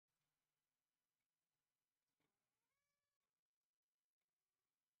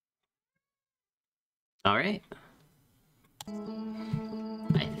Alright.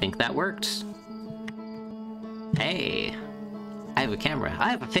 I think that worked. Hey! I have a camera.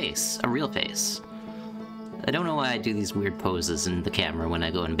 I have a face. A real face. I don't know why I do these weird poses in the camera when I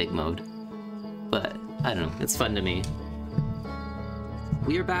go in big mode. But, I don't know. It's fun to me.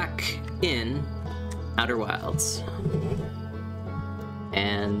 We are back in Outer Wilds.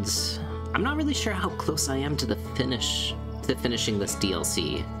 And I'm not really sure how close I am to the finishing this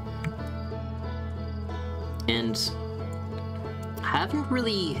DLC. And I haven't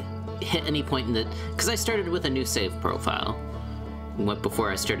really hit any point in the... Because I started with a new save profile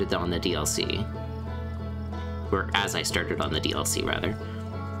before I started on the DLC. Or as I started on the DLC, rather.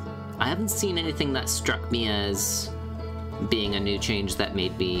 I haven't seen anything that struck me as being a new change that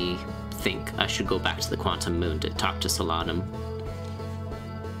made me think I should go back to the Quantum Moon to talk to Solanum.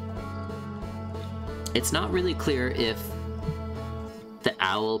 It's not really clear if the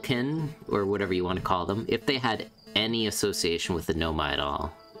Owlkin, or whatever you want to call them, if they had any association with the Nomai at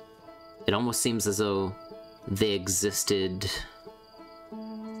all. It almost seems as though they existed...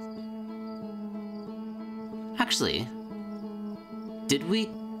 Actually, did we...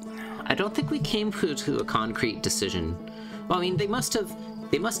 I don't think we came to a concrete decision. Well, I mean, they must have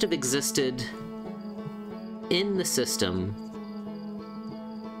existed in the system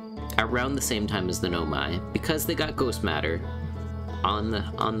around the same time as the Nomai, because they got ghost matter on the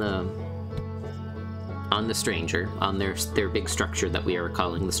Stranger, on their big structure that we are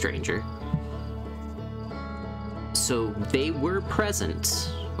calling the Stranger. So they were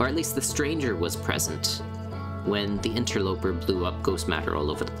present, or at least the Stranger was present, when the Interloper blew up ghost matter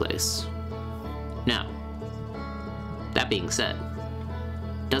all over the place. Now, that being said,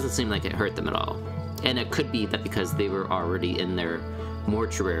 doesn't seem like it hurt them at all. And it could be that because they were already in their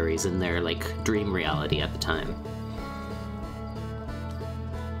mortuaries, in their, like, dream reality at the time.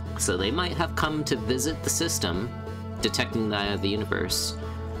 So they might have come to visit the system, detecting the Eye of the Universe,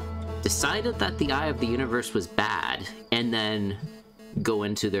 decided that the Eye of the Universe was bad, and then go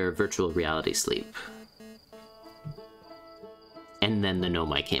into their virtual reality sleep. And then the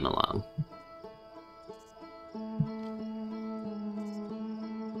Nomai came along.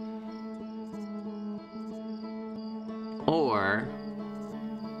 Or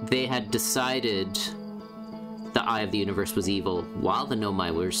they had decided the Eye of the Universe was evil while the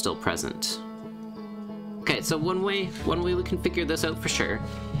Nomai were still present. Okay, so one way we can figure this out for sure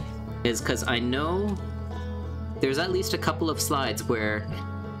is because I know there's at least a couple of slides where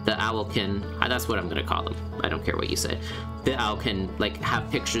the Owlkin, that's what I'm gonna call them, I don't care what you say, the Owlkin, like, have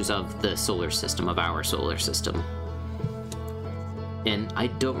pictures of the solar system, of our solar system. And I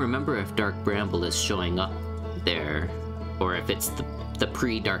don't remember if Dark Bramble is showing up there, or if it's the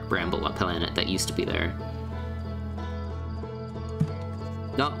pre-Dark Bramble planet that used to be there.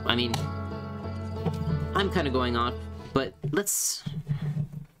 No, I mean, I'm kind of going off, but let's...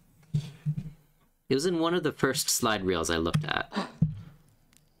 It was in one of the first slide reels I looked at.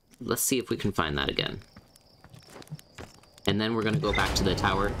 Let's see if we can find that again. And then we're going to go back to the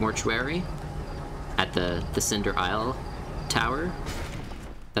tower mortuary at the Cinder Isle tower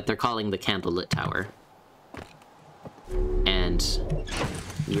that they're calling the Candlelit Tower. And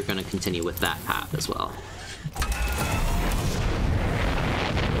we're going to continue with that path as well.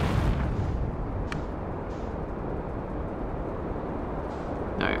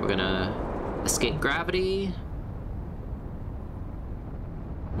 Alright, we're going to escape gravity.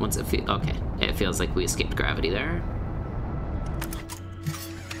 Once it feels... Okay, it feels like we escaped gravity there.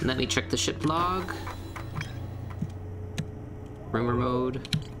 Let me check the ship log. Rumor mode.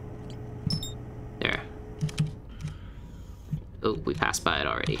 There. Oh, we passed by it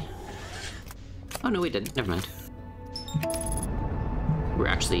already. Oh, no, we didn't. Never mind. We're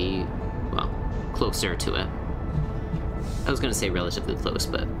actually, well, closer to it. I was gonna say relatively close,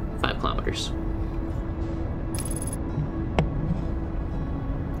 but 5 kilometers.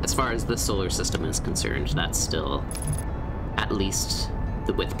 As far as the solar system is concerned, that's still at least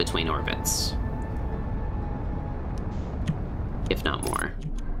the width between orbits. If not more.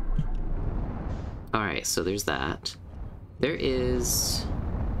 Alright, so there's that. There is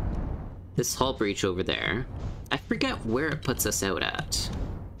this hull breach over there. I forget where it puts us out at.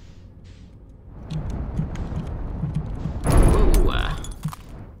 Whoa!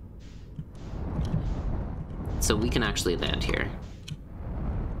 So we can actually land here.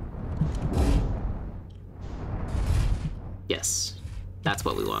 Yes, that's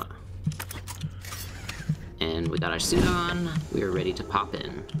what we want. And we got our suit on. We are ready to pop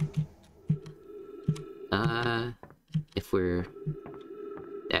in. If we're...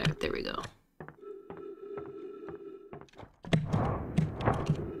 There we go.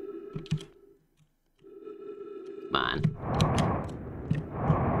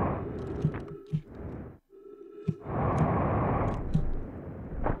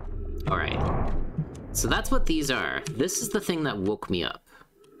 Alright. So that's what these are. This is the thing that woke me up.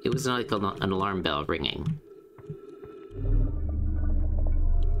 It was like an alarm bell ringing.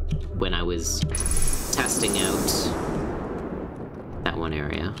 When I was testing out that one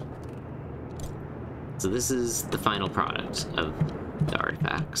area. So this is the final product of the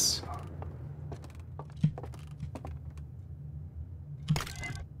artifacts.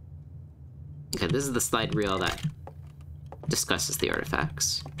 Okay, this is the slide reel that discusses the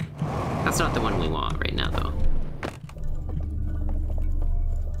artifacts. That's not the one we want right now, though.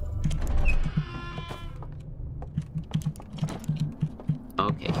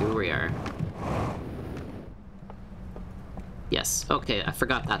 Okay, here we are. Yes, okay, I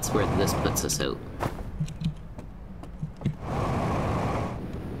forgot that's where this puts us out.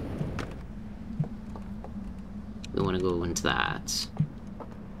 We want to go into that.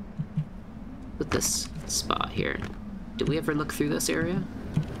 Put this spot here. Did we ever look through this area?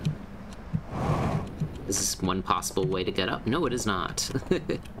 Is this one possible way to get up? No, it is not.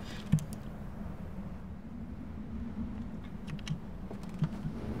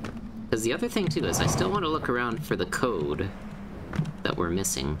 Because the other thing, too, is I still want to look around for the code that we're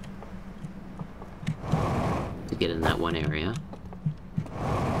missing to get in that one area.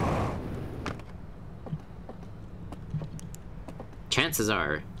 Chances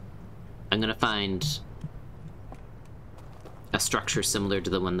are I'm gonna find a structure similar to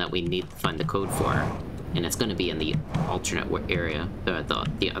the one that we need to find the code for, and it's gonna be in the alternate area,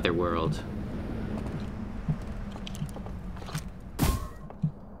 the other world.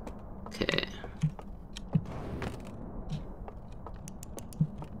 Okay.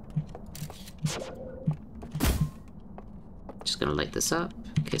 Just gonna light this up.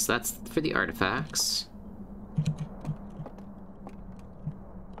 Okay, so that's for the artifacts.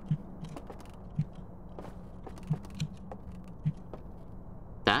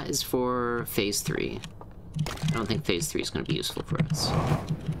 That is for phase 3. I don't think phase 3 is going to be useful for us.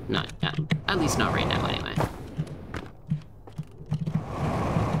 Not at least not right now, anyway.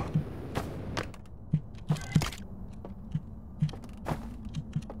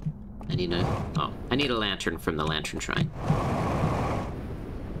 I need a lantern from the Lantern Shrine.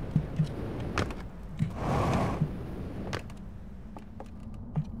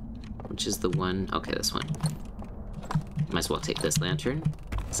 Which is the one? Okay, this one. Might as well take this lantern,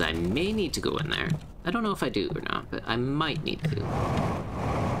 because I may need to go in there. I don't know if I do or not, but I might need to.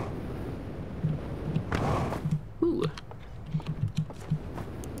 Ooh.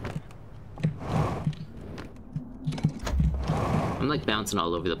 I'm like bouncing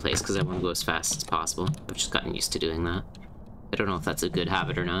all over the place because I want to go as fast as possible. I've just gotten used to doing that. I don't know if that's a good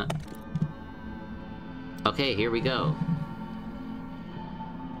habit or not. Okay, here we go.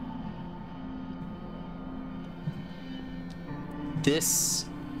 This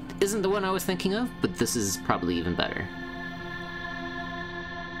isn't the one I was thinking of, but this is probably even better.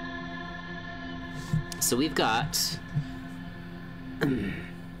 So we've got...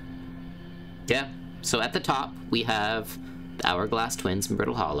 yeah, so at the top we have the Hourglass Twins and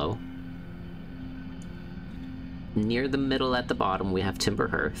Brittle Hollow. Near the middle at the bottom we have Timber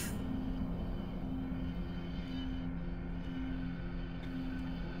Hearth.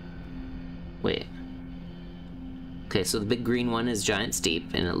 Wait. Okay, so the big green one is Giant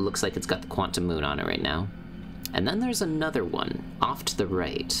Steep, and it looks like it's got the Quantum Moon on it right now. And then there's another one, off to the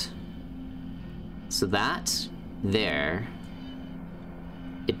right. So that, there,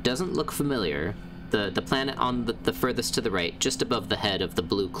 it doesn't look familiar. The planet on the furthest to the right, just above the head of the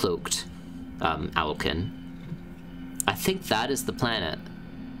blue-cloaked Owlkin. I think that is the planet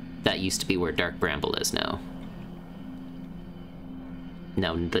that used to be where Dark Bramble is now.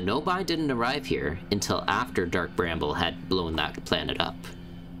 Now, the Nobai didn't arrive here until after Dark Bramble had blown that planet up.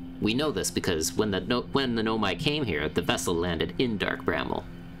 We know this because when the Nobai came here, the vessel landed in Dark Bramble.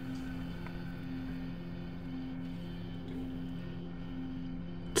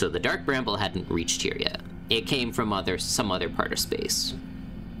 So the Dark Bramble hadn't reached here yet. It came from some other part of space.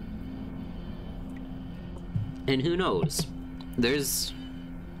 And who knows? There's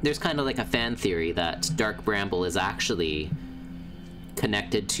kind of like a fan theory that Dark Bramble is actually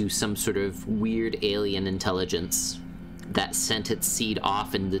connected to some sort of weird alien intelligence that sent its seed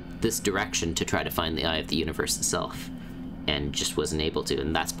off in this direction to try to find the Eye of the Universe itself, and just wasn't able to,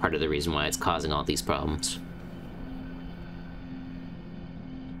 and that's part of the reason why it's causing all these problems.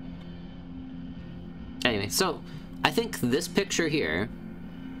 Anyway, so I think this picture here,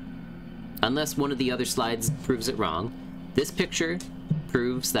 unless one of the other slides proves it wrong, this picture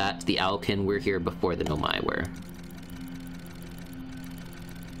proves that the Owlkin were here before the Nomai were.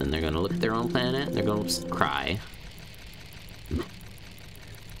 And they're gonna look at their own planet, and they're gonna just cry.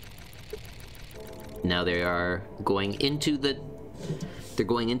 Now they are going into the... They're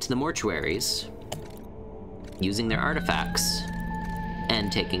going into the mortuaries, using their artifacts,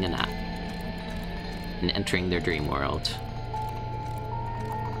 and taking a nap. And entering their dream world.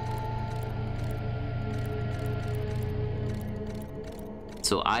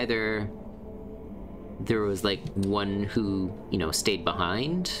 So either there was like one who, you know, stayed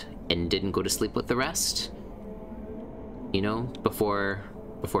behind and didn't go to sleep with the rest, you know, before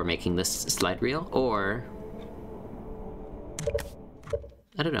making this slide reel, or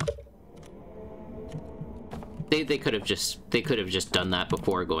I don't know. They could have just done that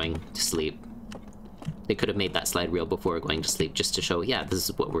before going to sleep. They could have made that slide reel before going to sleep just to show, yeah, this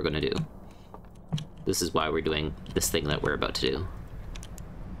is what we're gonna do. This is why we're doing this thing that we're about to do.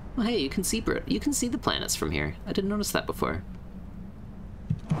 Well, hey, you can see the planets from here. I didn't notice that before.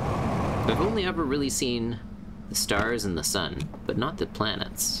 I've only ever really seen the stars and the sun, but not the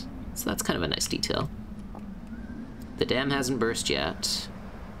planets. So that's kind of a nice detail. The dam hasn't burst yet.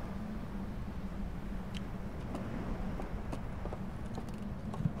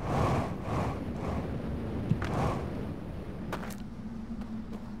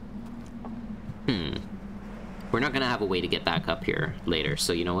 We're not gonna have a way to get back up here later,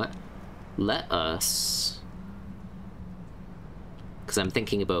 so you know what? Let us... Because I'm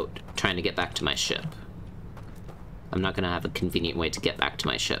thinking about trying to get back to my ship. I'm not gonna have a convenient way to get back to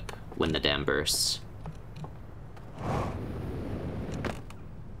my ship when the dam bursts.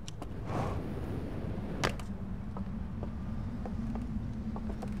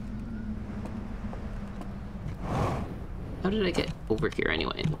 How did I get over here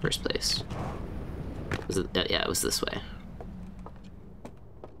anyway in the first place? Was it, yeah, it was this way.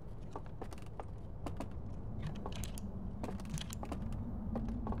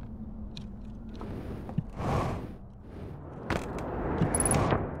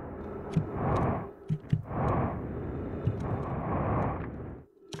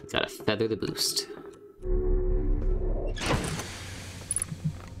 Gotta feather the boost.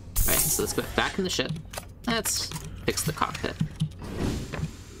 Alright, so let's go back in the ship. Let's fix the cockpit.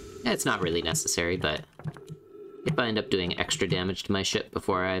 Yeah, it's not really necessary, but if I end up doing extra damage to my ship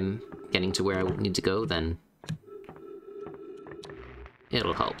before I'm getting to where I need to go, then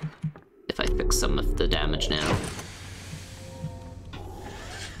it'll help if I fix some of the damage now.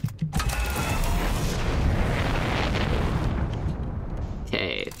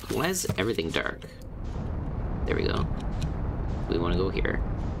 Okay, why is everything dark? There we go. We want to go here.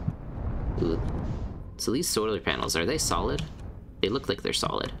 Ooh. So these solar panels, are they solid? They look like they're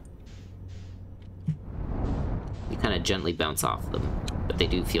solid. You kind of gently bounce off them, but they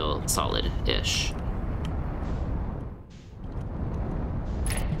do feel solid-ish.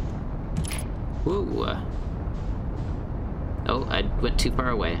 Woo! Oh, I went too far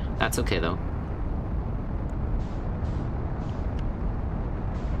away. That's okay, though.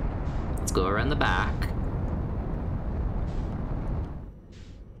 Let's go around the back.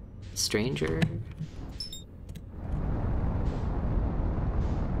 Stranger.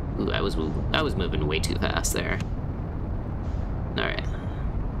 Ooh, I was moving way too fast there. Alright.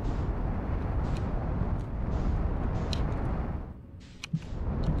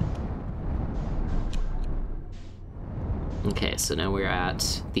 Okay, so now we're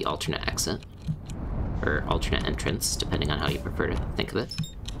at the alternate exit. Or alternate entrance, depending on how you prefer to think of it.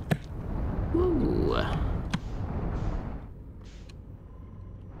 Ooh.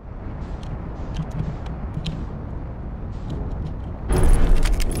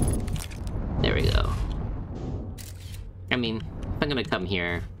 There we go. I mean, if I'm gonna come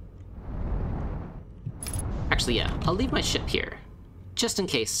here... Actually, yeah, I'll leave my ship here. Just in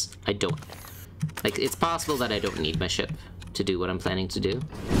case I don't... Like, it's possible that I don't need my ship to do what I'm planning to do.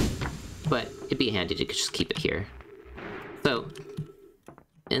 But it'd be handy to just keep it here. So,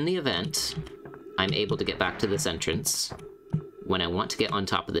 in the event I'm able to get back to this entrance, when I want to get on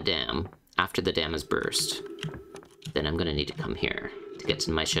top of the dam, after the dam has burst, then I'm gonna need to come here to get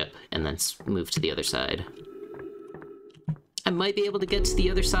to my ship, and then move to the other side. I might be able to get to the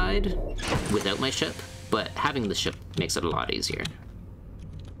other side without my ship, but having the ship makes it a lot easier.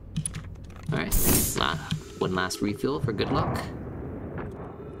 Alright, one last refuel for good luck.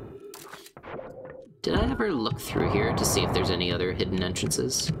 Did I ever look through here to see if there's any other hidden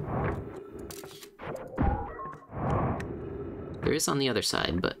entrances? There is on the other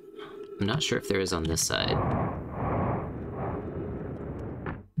side, but I'm not sure if there is on this side.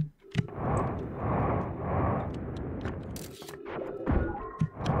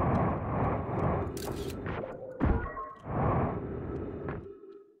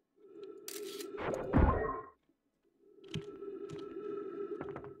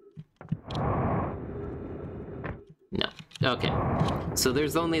 Okay. So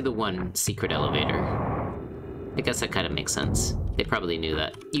there's only the one secret elevator. I guess that kind of makes sense. They probably knew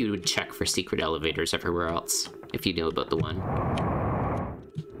that you would check for secret elevators everywhere else if you knew about the one.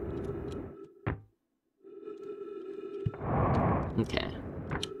 Okay.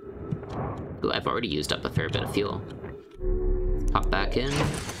 Ooh, I've already used up a fair bit of fuel. Pop back in.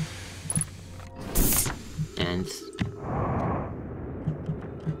 And...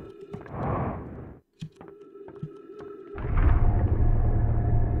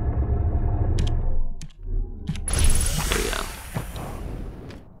 there we go.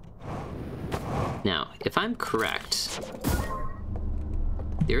 Now, if I'm correct,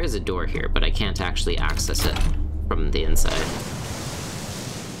 there is a door here, but I can't actually access it from the inside.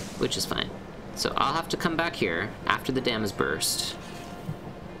 Which is fine. So I'll have to come back here after the dam is burst,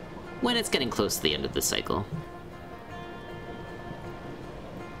 when it's getting close to the end of the cycle.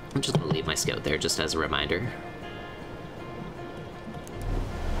 I'm just gonna leave my scout there just as a reminder.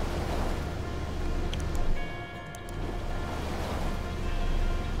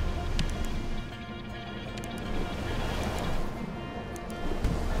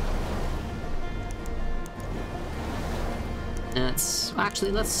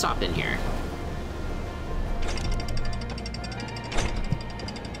 Actually, let's stop in here.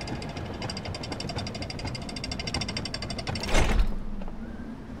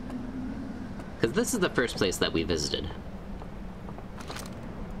 Because this is the first place that we visited.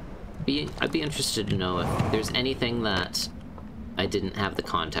 I'd be interested to know if there's anything that I didn't have the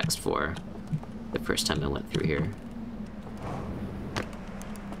context for the first time I went through here.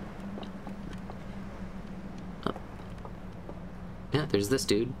 Yeah, there's this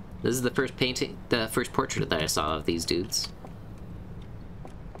dude. This is the first painting, the first portrait that I saw of these dudes.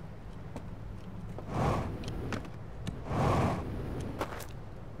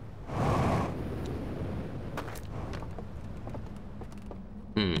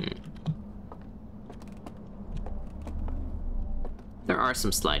 There are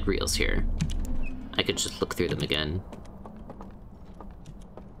some slide reels here. I could just look through them again.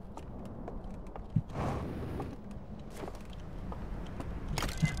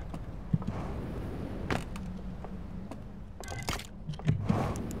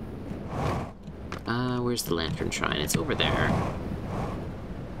 Where's the Lantern Shrine? It's over there.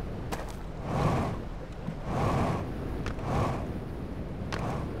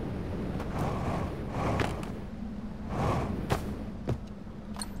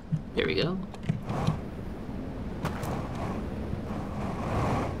 There we go.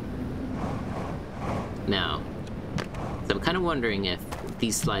 Now, so I'm kind of wondering if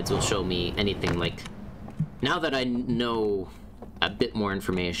these slides will show me anything like... Now that I know a bit more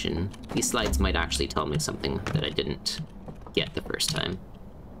information, these slides might actually tell me something that I didn't get the first time.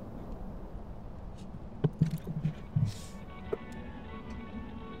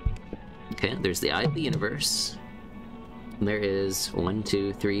 Okay, there's the Eye of the Universe. There is 1,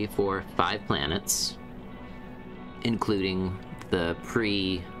 2, 3, 4, 5 planets, including the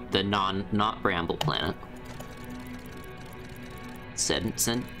not Bramble planet.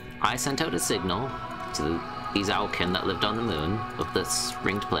 I sent out a signal to these Owlkin that lived on the moon of this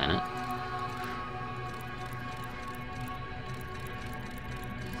ringed planet.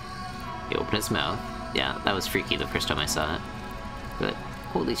 He opened his mouth. Yeah, that was freaky the first time I saw it. But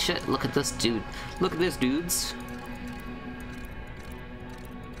holy shit, look at this dude. Look at this, dudes.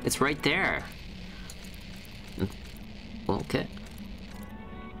 It's right there. Okay.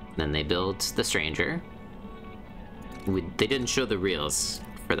 Then they built the Stranger. They didn't show the reels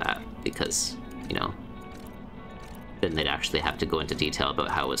for that because, you know, then they'd actually have to go into detail about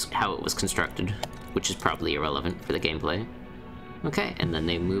how it was constructed, which is probably irrelevant for the gameplay. Okay, and then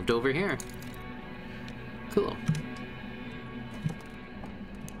they moved over here. Cool.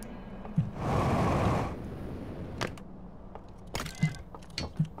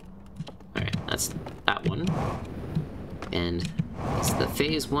 Alright, that's that one. And it's the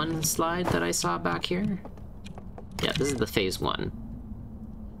Phase 1 slide that I saw back here. Yeah, this is the Phase 1.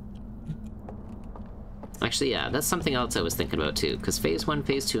 Actually, yeah, that's something else I was thinking about too, because Phase 1,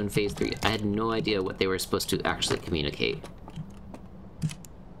 Phase 2, and Phase 3, I had no idea what they were supposed to actually communicate.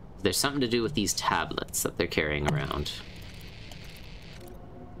 There's something to do with these tablets that they're carrying around.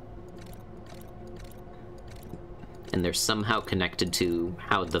 And they're somehow connected to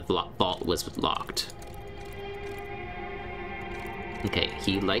how the vault was locked. Okay,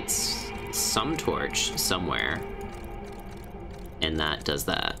 he lights some torch somewhere, and that does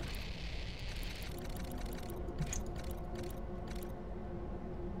that.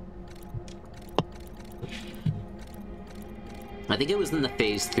 I think it was in the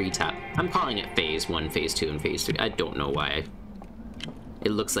Phase 3 tab. I'm calling it Phase 1, Phase 2, and Phase 3. I don't know why. It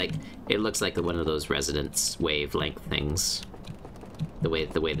looks like one of those resonance wavelength things. The way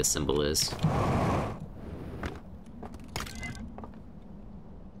the symbol is.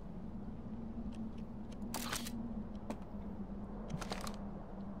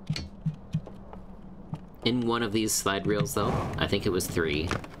 In one of these slide reels, though, I think it was 3,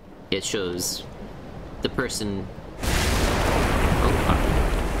 it shows the person...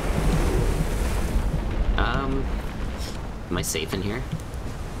 Oh, am I safe in here?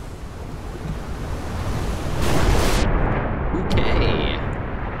 Okay.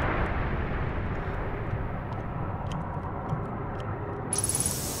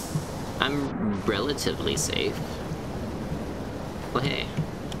 I'm relatively safe. Well, hey.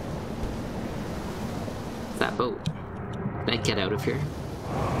 That boat. Can I get out of here?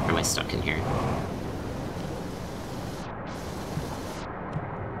 Or am I stuck in here?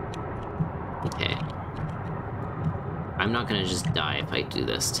 Okay. I'm not gonna just die if I do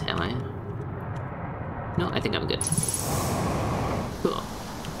this, am I? No, I think I'm good. Cool.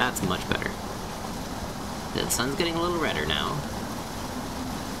 That's much better. The sun's getting a little redder now.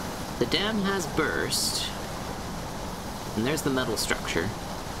 The dam has burst. And there's the metal structure,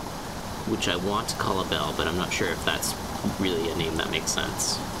 which I want to call a bell, but I'm not sure if that's really a name that makes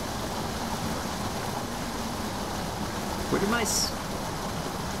sense. Where did my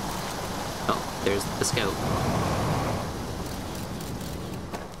Oh, there's the scout.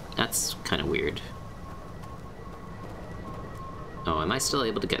 That's kind of weird. Oh, am I still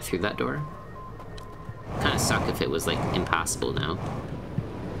able to get through that door? Kind of suck if it was, like, impassable now.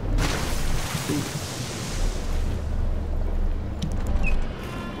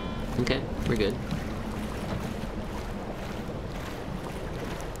 Okay, we're good.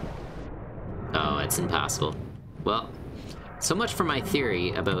 Oh, it's impossible. Well, so much for my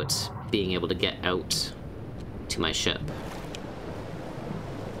theory about being able to get out to my ship.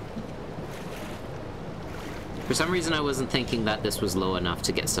 For some reason I wasn't thinking that this was low enough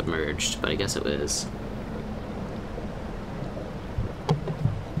to get submerged, but I guess it was.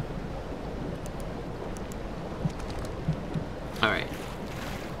 Alright.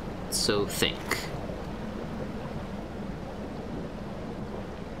 So think.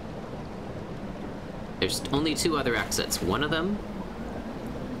 There's only 2 other exits. One of them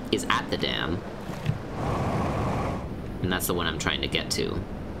is at the dam, and that's the one I'm trying to get to.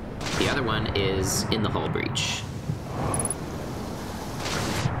 The other one is in the hull breach.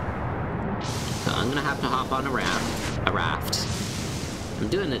 So I'm gonna have to hop on a raft. I'm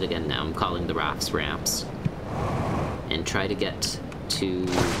doing it again now. I'm calling the rafts ramps. And try to get to...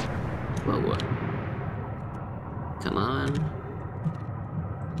 Whoa. Come on.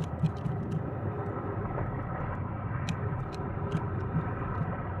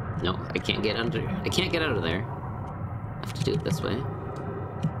 No, I can't get under... I can't get out of there. I have to do it this way.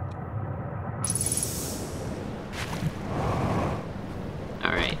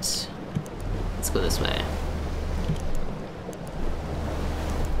 Alright. Let's go this way.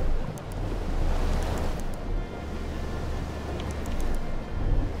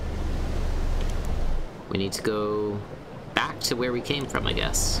 We need to go back to where we came from, I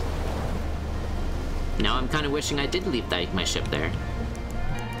guess. Now I'm kind of wishing I did leave my ship there.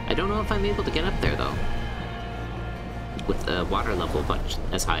 I don't know if I'm able to get up there, though. With the water level much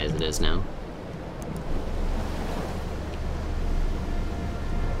as high as it is now.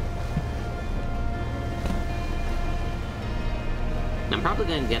 I'm probably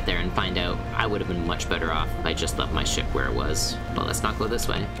going to get there and find out I would have been much better off if I just left my ship where it was. But let's not go this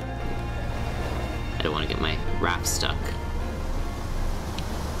way. I don't want to get my raft stuck.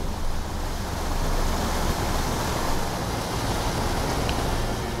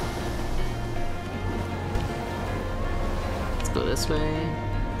 Let's go this way.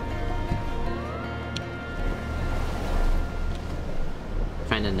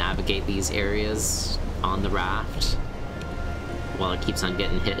 Trying to navigate these areas on the raft while it keeps on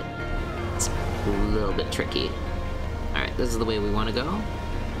getting hit. It's a little bit tricky. Alright, this is the way we want to go.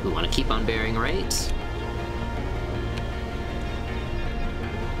 We want to keep on bearing right.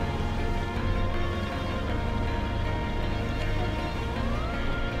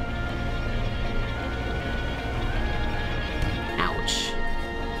 Ouch.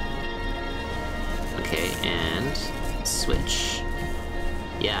 Okay, and switch.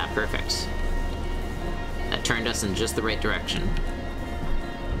 Yeah, perfect. That turned us in just the right direction.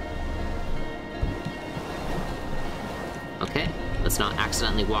 Okay. Let's not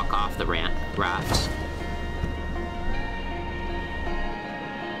accidentally walk off the raft.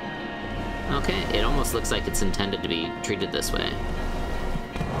 Okay, it almost looks like it's intended to be treated this way.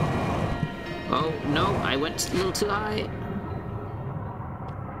 Oh, no, I went a little too high.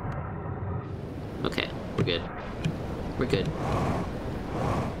 Okay, we're good. We're good.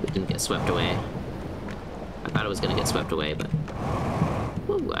 We didn't get swept away. I thought it was gonna get swept away, but...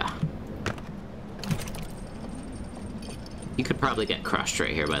 Woo, You could probably get crushed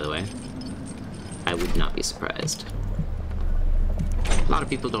right here, by the way. I would not be surprised. A lot of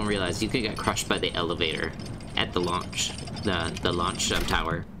people don't realize you can get crushed by the elevator at the launch. The launch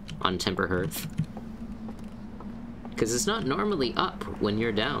tower on Timberhearth. Because it's not normally up when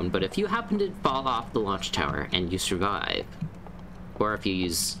you're down, but if you happen to fall off the launch tower and you survive, or if you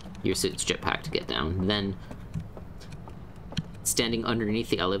use your suit's jetpack to get down, then standing underneath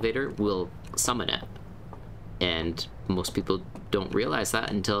the elevator will summon it. And most people don't realize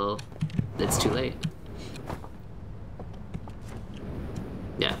that until it's too late.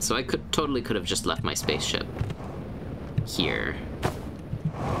 Yeah, so I totally could have just left my spaceship here.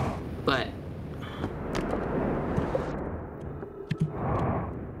 But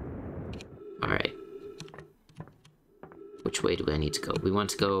alright. Which way do I need to go? We want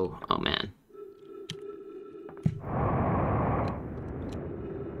to go... Oh, man.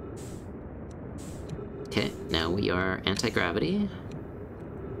 Okay, now we are anti-gravity.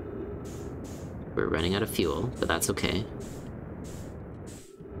 We're running out of fuel, but that's okay.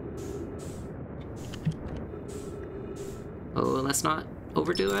 Oh, let's not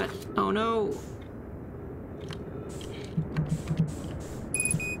overdo it. Oh, no!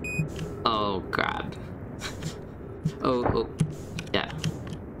 Oh, crap. Oh, yeah.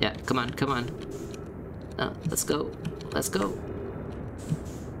 Yeah, come on, come on. Let's go. Let's go.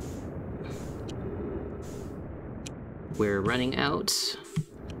 We're running out.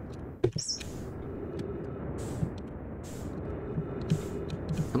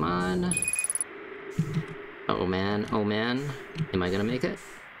 Come on. Oh man, oh man. Am I gonna make it?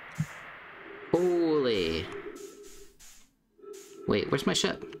 Holy. Wait, where's my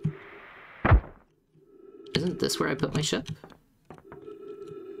ship? Isn't this where I put my ship?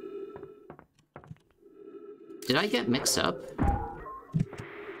 Did I get mixed up?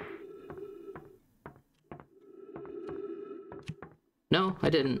 No, I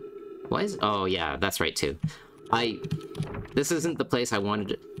didn't. Why is... Oh, yeah, that's right, too. This isn't the place I wanted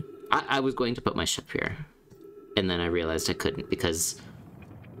to... I was going to put my ship here. And then I realized I couldn't because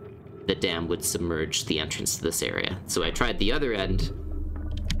the dam would submerge the entrance to this area. So I tried the other end,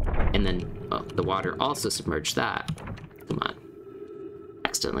 and then the water also submerged that. Come on.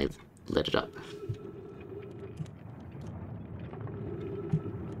 Accidentally lit it up.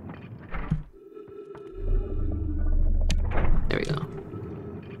 There we go.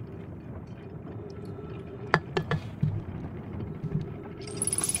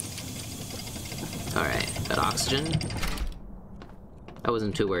 Alright, that oxygen. I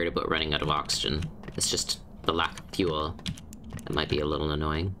wasn't too worried about running out of oxygen. It's just the lack of fuel that might be a little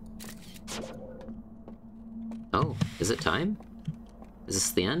annoying. Oh, is it time? Is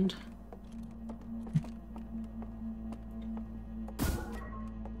this the end?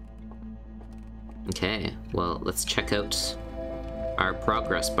 Okay, well, let's check out our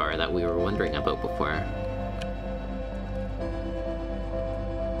progress bar that we were wondering about before.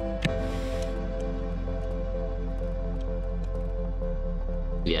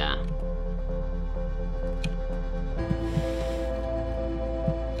 Yeah.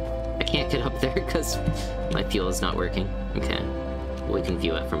 I can't get up there because my fuel is not working. Okay. Well, we can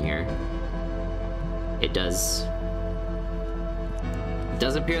view it from here. It does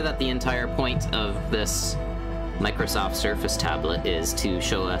appear that the entire point of this Microsoft Surface tablet is to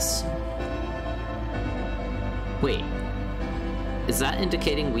show us... Wait. Is that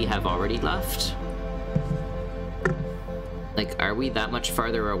indicating we have already left? Like, are we that much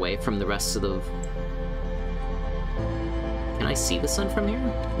farther away from the rest of the... Can I see the sun from here?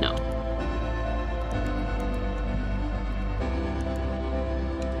 No.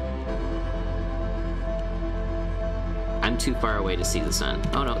 I'm too far away to see the sun.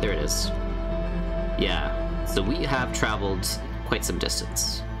 Oh no, there it is. Yeah, so we have traveled quite some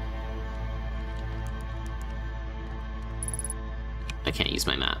distance. I can't use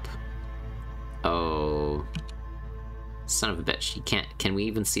my map. Oh... Son of a bitch, you can't... Can we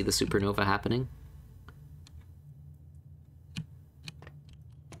even see the supernova happening?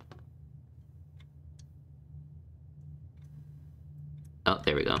 Oh,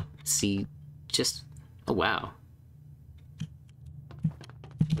 there we go. See, just... Oh, wow.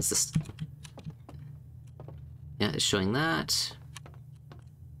 What's this? Yeah, it's showing that.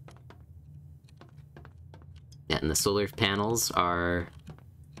 Yeah, and the solar panels are...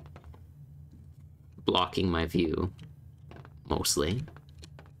 blocking my view, mostly.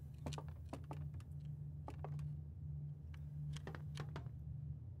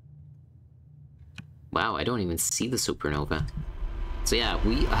 Wow, I don't even see the supernova. So yeah,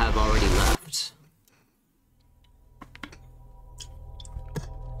 we have already left.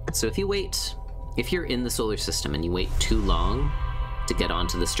 So if you're in the solar system and you wait too long to get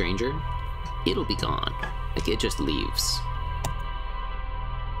onto the stranger, it'll be gone. Like, it just leaves.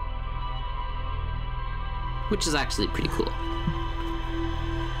 Which is actually pretty cool.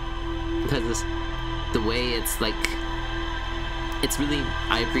 Because the way it's like... It's really...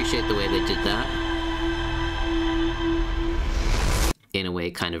 I appreciate the way they did that. In a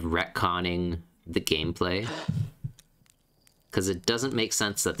way, kind of retconning the gameplay. Because it doesn't make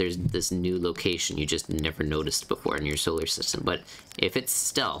sense that there's this new location you just never noticed before in your solar system. But if it's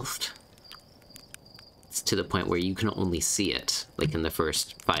stealthed, it's to the point where you can only see it, like in the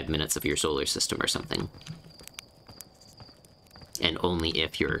first 5 minutes of your solar system or something. And only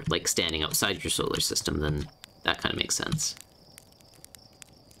if you're, like, standing outside your solar system, then that kind of makes sense.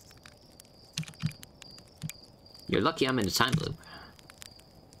 You're lucky I'm in a time loop.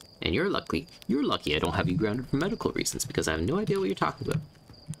 And you're lucky I don't have you grounded for medical reasons, because I have no idea what you're talking about.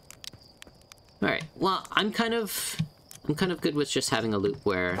 Alright, well, I'm kind of good with just having a loop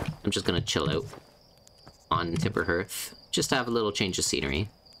where I'm just gonna chill out on Tipper Hearth, just to have a little change of scenery.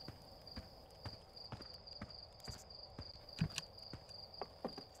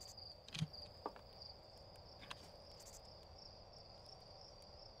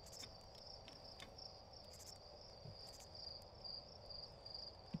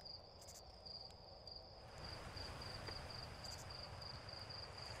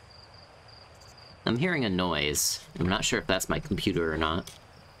 I'm hearing a noise. I'm not sure if that's my computer or not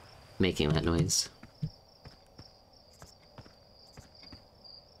making that noise.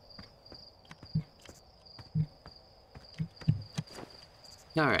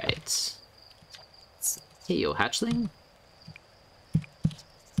 Alright. Hey, yo, hatchling?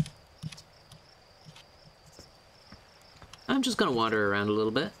 I'm just gonna wander around a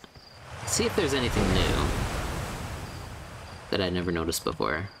little bit. See if there's anything new that I never noticed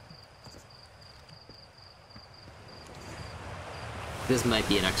before. This might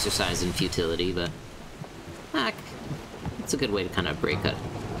be an exercise in futility, but it's a good way to kind of break it.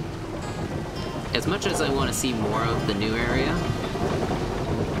 As much as I want to see more of the new area,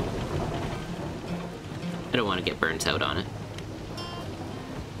 I don't want to get burnt out on it.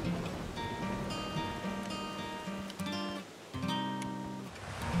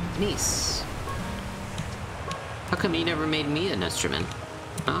 Nice. How come you never made me an instrument?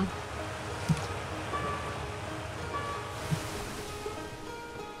 Huh?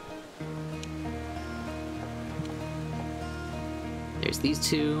 There's these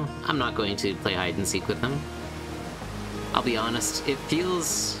two. I'm not going to play hide and seek with them. I'll be honest, it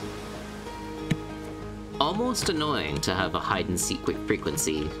feels almost annoying to have a hide and seek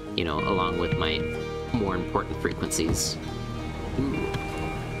frequency, you know, along with my more important frequencies. Ooh.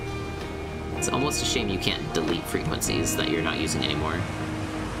 It's almost a shame you can't delete frequencies that you're not using anymore.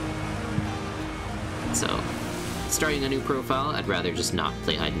 So, starting a new profile, I'd rather just not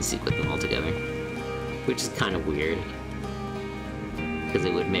play hide and seek with them altogether. Which is kind of weird. Because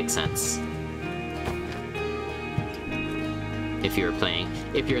it would make sense. If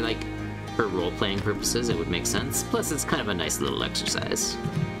you're like, for role-playing purposes, it would make sense. Plus, it's kind of a nice little exercise.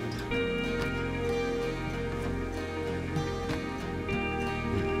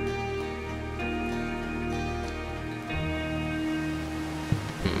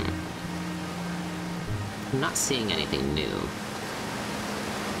 I'm not seeing anything new.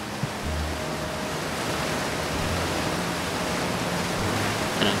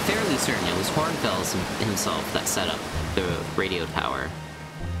 And I'm fairly certain it was Hornfels himself that set up the radio tower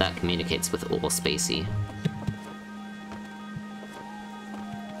that communicates with Old Spacey.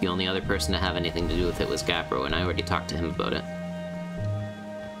 The only other person to have anything to do with it was Gabbro, and I already talked to him about it.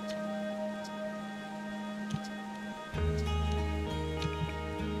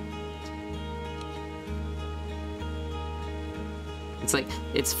 It's like,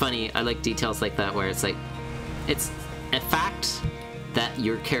 it's funny, I like details like that where it's like, it's a fact that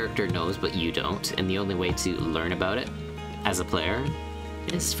your character knows but you don't, and the only way to learn about it as a player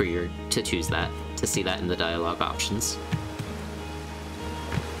is for you to choose that, to see that in the dialogue options.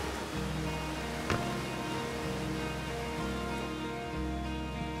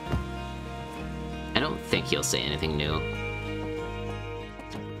 I don't think he'll say anything new.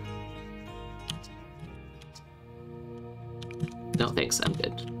 No thanks, I'm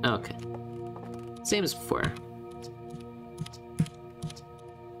good. Okay. Same as before.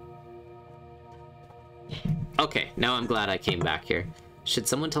 Okay, now I'm glad I came back here. Should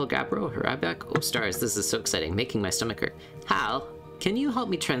someone tell Gabbro or Ryback? Oh, stars, this is so exciting, making my stomach hurt. Hal, can you help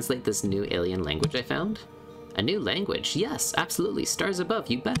me translate this new alien language I found? A new language? Yes, absolutely. Stars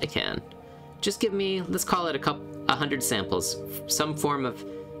above, you bet I can. Just give me, let's call it 100 samples, some form of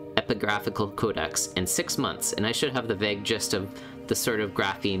epigraphical codex, in 6 months, and I should have the vague gist of the sort of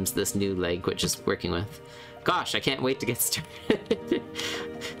graphemes this new language is working with. Gosh, I can't wait to get started.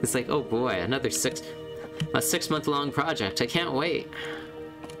 It's like, oh boy, another a 6-month-long project. I can't wait.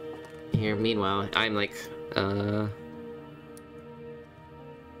 Here, meanwhile, I'm like, I'm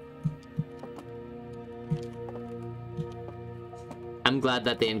glad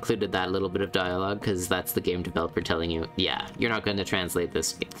that they included that little bit of dialogue, because that's the game developer telling you, yeah, you're not going to translate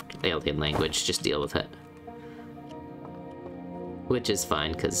this alien language, just deal with it. Which is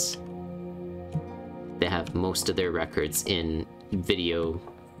fine, because they have most of their records in video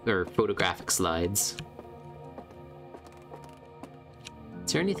or photographic slides.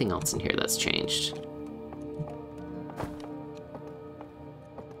 Is there anything else in here that's changed?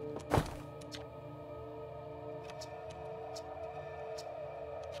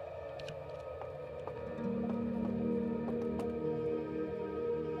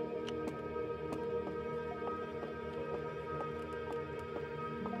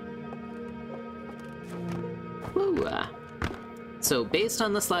 Woo! So based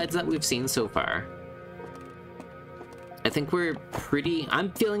on the slides that we've seen so far, I think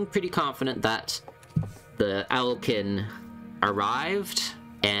I'm feeling pretty confident that the Owlkin arrived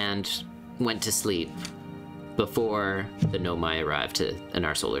and went to sleep before the Nomai arrived in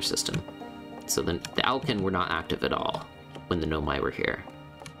our solar system. So the Owlkin were not active at all when the Nomai were here.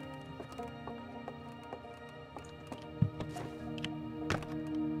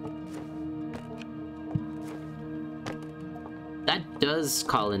 That does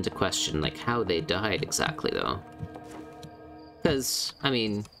call into question, like, how they died exactly, though. Because, I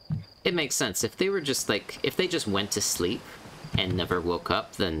mean, it makes sense. If they were just, like, if they just went to sleep and never woke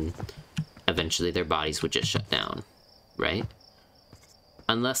up, then eventually their bodies would just shut down, right?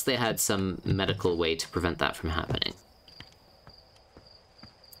 Unless they had some medical way to prevent that from happening.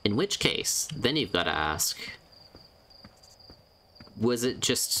 In which case, then you've got to ask, was it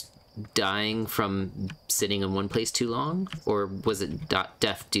just dying from sitting in one place too long? Or was it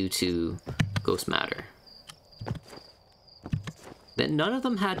death due to ghost matter? Then none of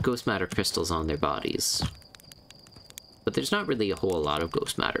them had ghost matter crystals on their bodies. But there's not really a whole lot of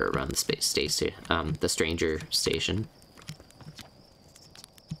ghost matter around the space station, the Stranger Station.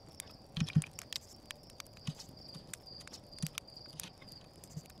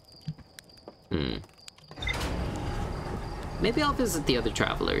 Maybe I'll visit the other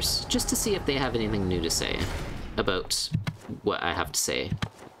travelers, just to see if they have anything new to say about what I have to say.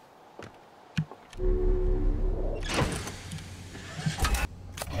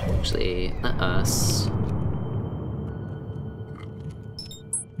 Actually, let us...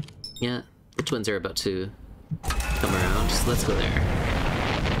 Yeah, the twins are about to come around, so let's go there.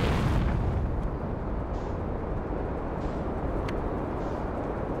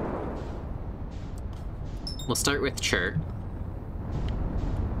 We'll start with Chert.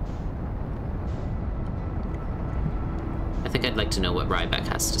 I think I'd like to know what Ryback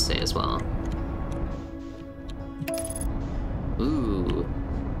has to say as well. Ooh.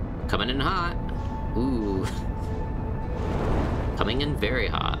 Coming in hot. Ooh. Coming in very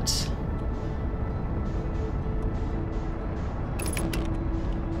hot.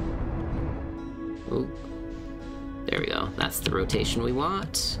 Ooh. There we go. That's the rotation we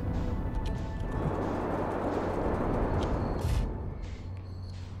want.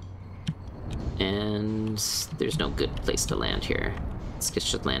 And there's no good place to land here. Let's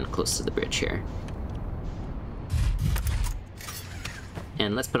just land close to the bridge here.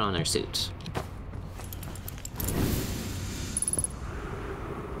 And let's put on our suit.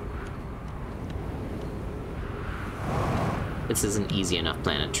 This is an easy enough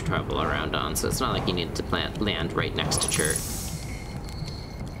planet to travel around on, so it's not like you need to land right next to Chert.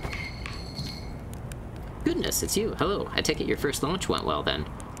 Goodness, it's you. Hello. I take it your first launch went well then.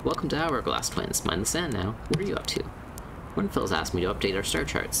 Welcome to Hourglass Twins. Mind the sand now. What are you up to? One fellow's asked me to update our star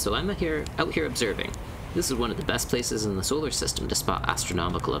charts, so I'm out here observing. This is one of the best places in the solar system to spot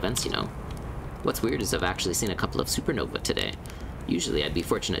astronomical events, you know. What's weird is I've actually seen a couple of supernovae today. Usually I'd be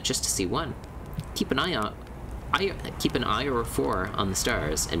fortunate just to see one. Keep an eye or four on the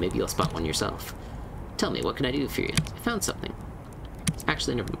stars, and maybe you'll spot one yourself. Tell me, what can I do for you? I found something.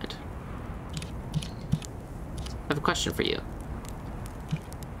 Actually, never mind. I have a question for you.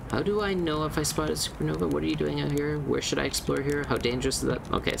 How do I know if I spotted supernova? What are you doing out here? Where should I explore here? How dangerous is that?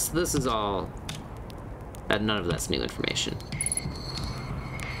 Okay, so this is all None of that's new information.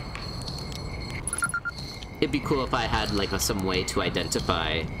 It'd be cool if I had, like, some way to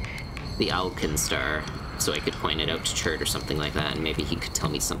identify the Alkin star, so I could point it out to Chert or something like that, and maybe he could tell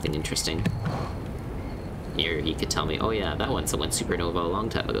me something interesting. Or he could tell me, oh yeah, that went supernova a long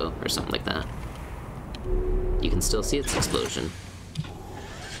time ago, or something like that. You can still see its explosion.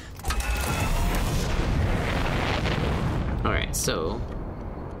 Alright, so...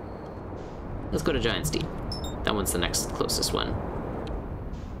 let's go to Giant's Deep. That one's the next closest one.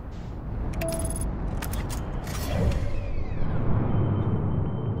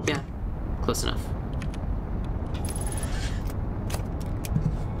 Yeah, close enough.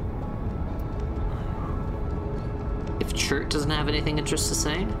 If Chert doesn't have anything interesting to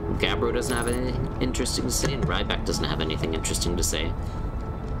say, Gabbro doesn't have anything interesting to say, and Ryback doesn't have anything interesting to say,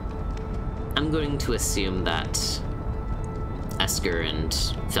 I'm going to assume that Esker and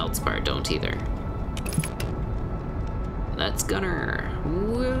Feldspar don't either. That's Gunner.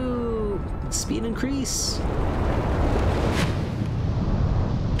 Woo! Speed increase.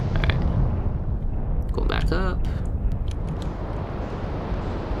 Alright. Go back up.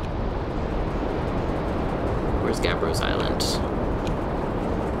 Where's Gabbro's island?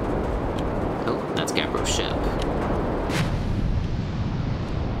 Oh, that's Gabbro's ship.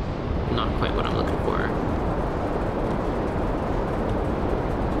 Not quite what I'm looking for.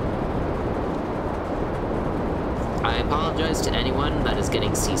 I apologize to anyone that is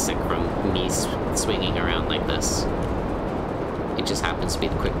getting seasick from me swinging around like this. It just happens to be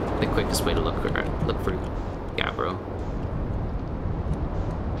the quickest way to look for Gabbro.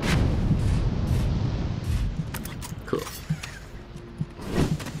 Cool.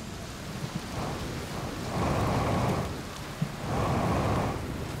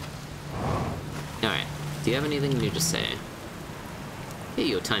 Alright, do you have anything new to say? Hey,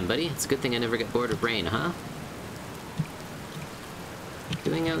 yo, time buddy. It's a good thing I never get bored of rain, huh?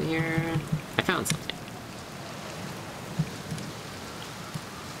 Doing out here? I found something.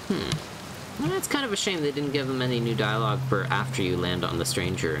 Well, it's kind of a shame they didn't give them any new dialogue for after you land on the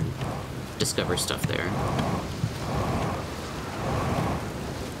Stranger and discover stuff there.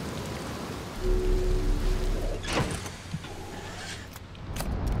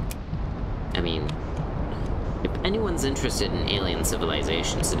 I mean, if anyone's interested in alien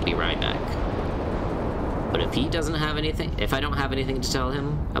civilizations, it'd be Ryback. But if he doesn't have anything, if I don't have anything to tell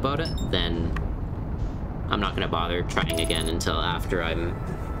him about it, then I'm not gonna bother trying again until after I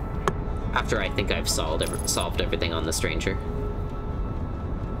think I've solved everything on the Stranger.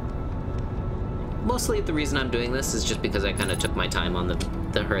 Mostly the reason I'm doing this is just because I kind of took my time on the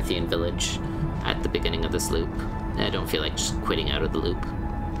Hearthian village at the beginning of this loop, and I don't feel like just quitting out of the loop.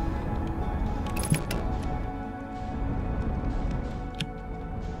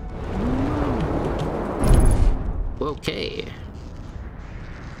 Okay.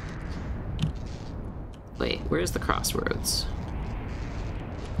 Wait, where's the crossroads?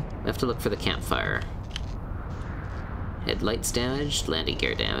 I have to look for the campfire. Headlights damaged, landing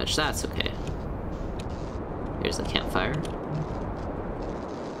gear damaged, that's okay. Here's the campfire.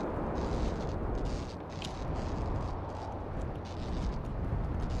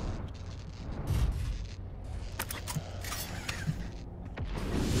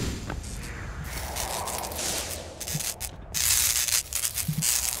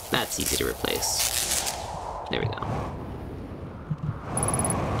 That's easy to replace. There we go.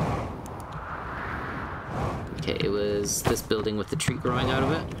 Okay, it was this building with the tree growing out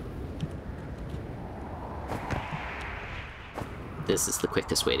of it. This is the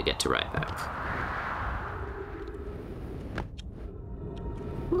quickest way to get to Ryback.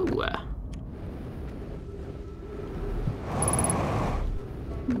 Ooh.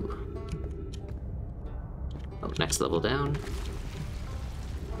 Ooh. Oh, next level down.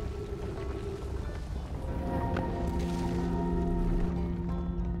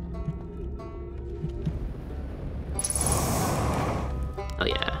 Oh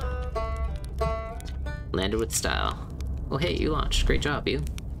yeah. Landed with style. Oh hey, you launched. Great job, you.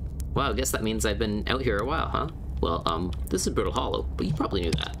 Wow, I guess that means I've been out here a while, huh? Well, this is Brittle Hollow, but you probably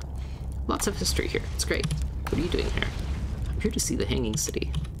knew that. Lots of history here. It's great. What are you doing here? I'm here to see the Hanging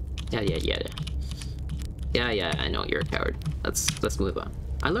City. Yeah, I know you're a coward. Let's move on.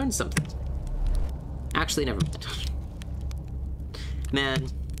 I learned something. Actually, never mind. Man,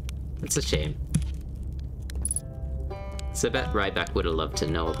 it's a shame. So I bet Ryback would have loved to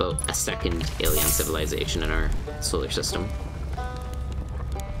know about a second alien civilization in our solar system.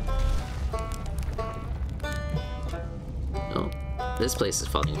 Oh, this place is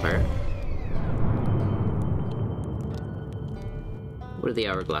falling apart. What do the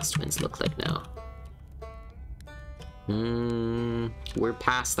Hourglass Twins look like now? We're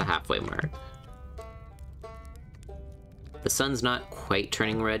past the halfway mark. The sun's not quite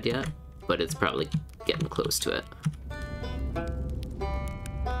turning red yet, but it's probably getting close to it.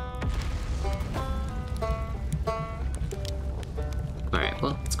 Alright,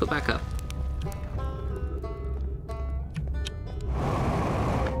 well, let's go back up.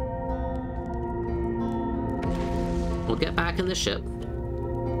 We'll get back in the ship.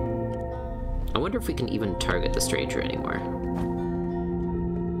 I wonder if we can even target the stranger anymore.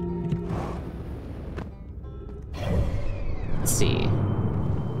 Let's see.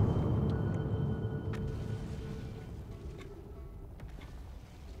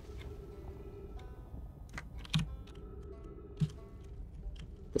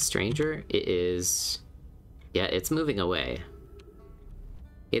 The stranger, it is... Yeah, it's moving away.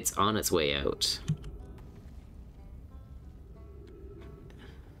 It's on its way out.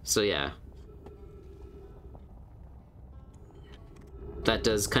 So yeah. That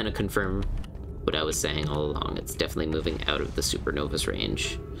does kind of confirm what I was saying all along. It's definitely moving out of the supernova's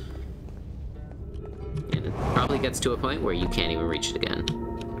range. And it probably gets to a point where you can't even reach it again.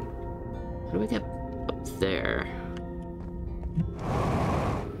 How do we get up there?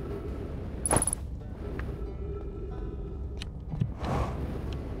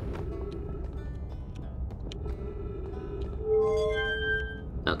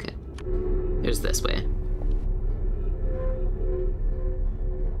 Okay. There's this way.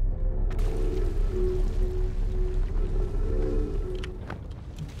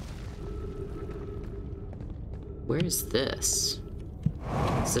 Where is this?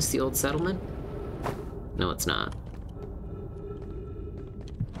 Is this the old settlement? No, it's not.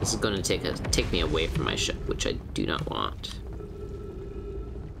 This is going to take me away from my ship, which I do not want.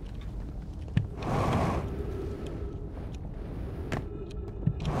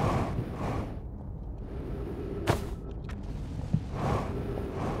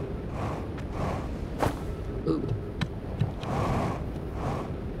 Ooh.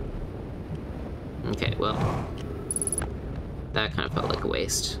 Okay, well, that kind of felt like a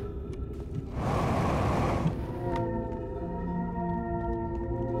waste.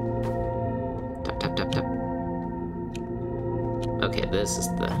 Tap, tap, tap, tap. Okay, this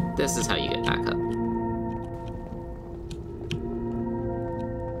is how you get back up.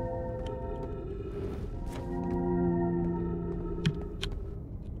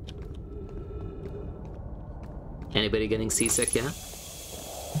 Anybody getting seasick yet?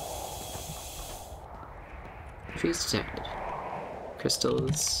 Trees detected.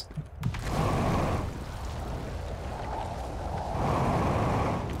 Crystals.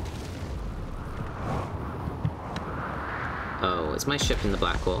 Oh, is my ship in the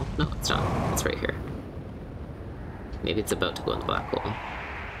black hole? No, it's not. It's right here. Maybe it's about to go in the black hole.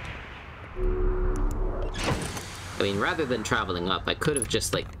 I mean, rather than traveling up, I could have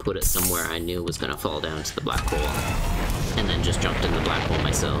just, like, put it somewhere I knew was gonna fall down to the black hole, and then just jumped in the black hole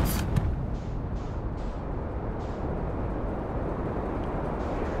myself.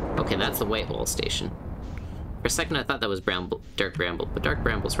 Okay, that's the White Hole station. For a second I thought that was Dark Bramble, but Dark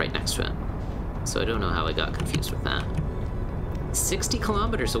Bramble's right next to it. So I don't know how I got confused with that. 60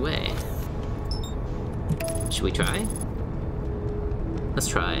 kilometers away. Should we try? Let's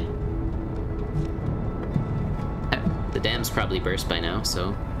try. The dam's probably burst by now,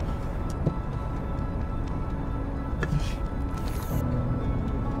 so...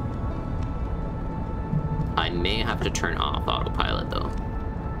 I may have to turn off autopilot, though.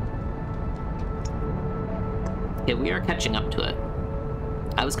 Yeah, we are catching up to it.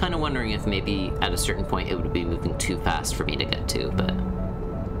 I was kind of wondering if maybe at a certain point it would be moving too fast for me to get to, but...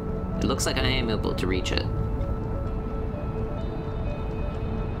 it looks like I am able to reach it.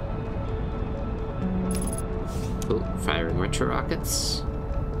 Oh, firing retro rockets.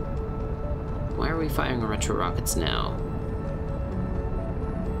 Why are we firing retro rockets now?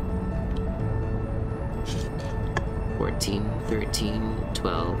 $14, $13,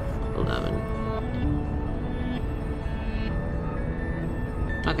 $12, $11.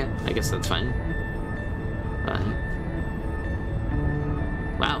 Okay, I guess that's fine.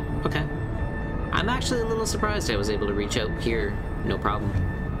 Wow, okay. I'm actually a little surprised I was able to reach out here, no problem.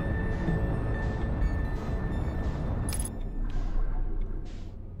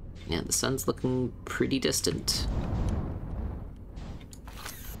 Yeah, the sun's looking pretty distant.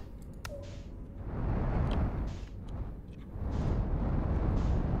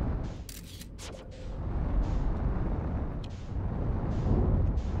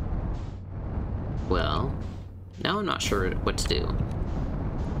 Well, now I'm not sure what to do.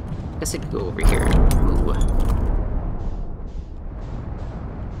 I guess I could go over here. Ooh.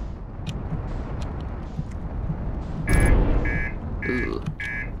 Ooh.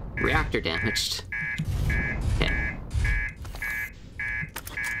 Reactor damaged. Okay.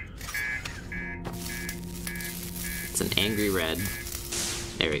 It's an angry red.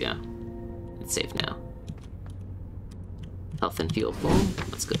 There we go. It's safe now. Health and fuel full.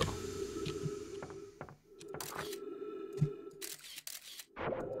 Let's go.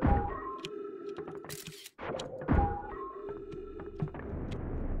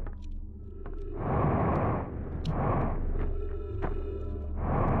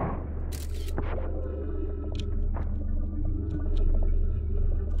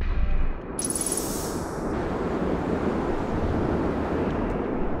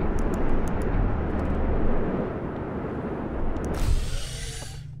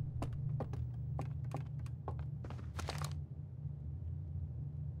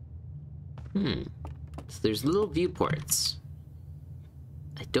 So there's little viewports.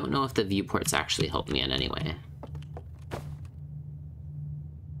 I don't know if the viewports actually help me in any way.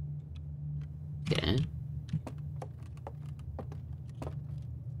 Okay.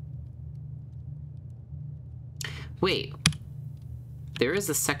 Wait. There is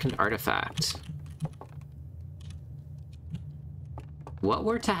a second artifact. What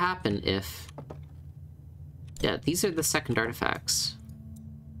were to happen if... Yeah, these are the second artifacts.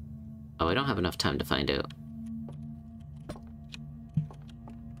 Oh, I don't have enough time to find out.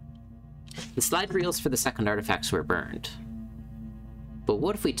 The slide reels for the second artifacts were burned. But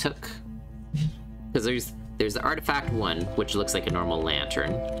what if we took... Because there's the artifact 1, which looks like a normal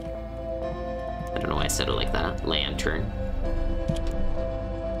lantern. I don't know why I said it like that. Lantern.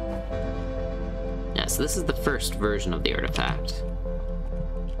 Yeah, so this is the first version of the artifact.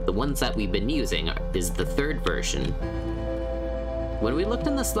 The ones that we've been using is the third version. When we looked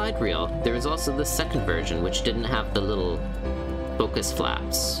in the slide reel, there was also the second version, which didn't have the little focus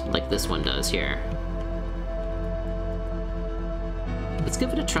flaps, like this one does here. Let's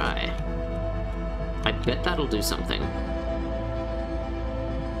give it a try. I bet that'll do something.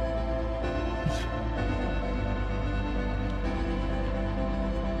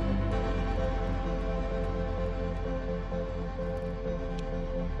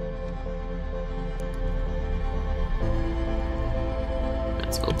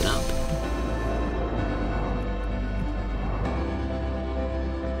 Let's open up.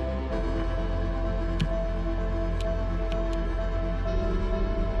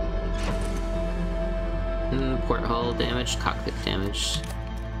 Porthole damaged, cockpit damaged.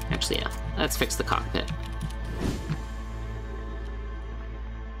 Actually, yeah, let's fix the cockpit.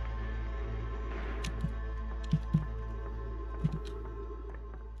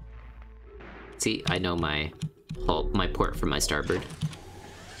 See, I know my port from my starboard.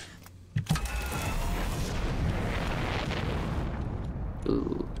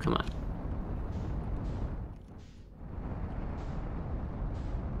 Ooh, come on.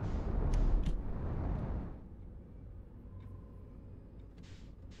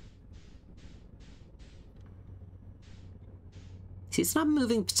 See, it's not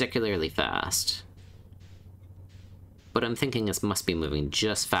moving particularly fast. But I'm thinking this must be moving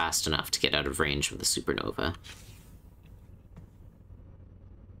just fast enough to get out of range of the supernova.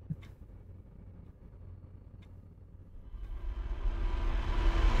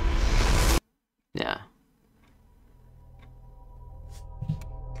 Yeah.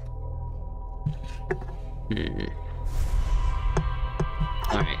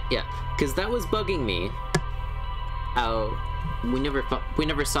 Alright, yeah. Because that was bugging me. How... We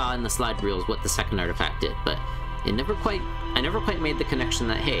never saw in the slide reels what the second artifact did, but I never quite made the connection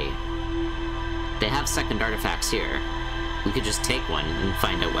that, hey, they have second artifacts here. We could just take one and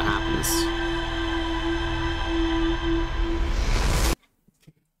find out what happens.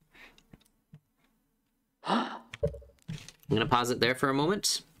 I'm gonna pause it there for a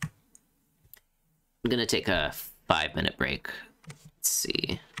moment. I'm gonna take a 5-minute break. Let's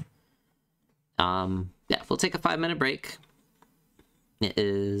see. Yeah, we'll take a 5-minute break.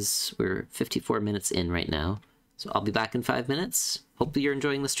 We're 54 minutes in right now, so I'll be back in 5 minutes. Hope you're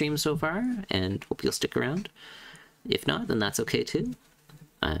enjoying the stream so far, and hope you'll stick around. If not, then that's okay too.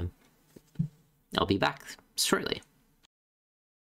 I'll be back shortly.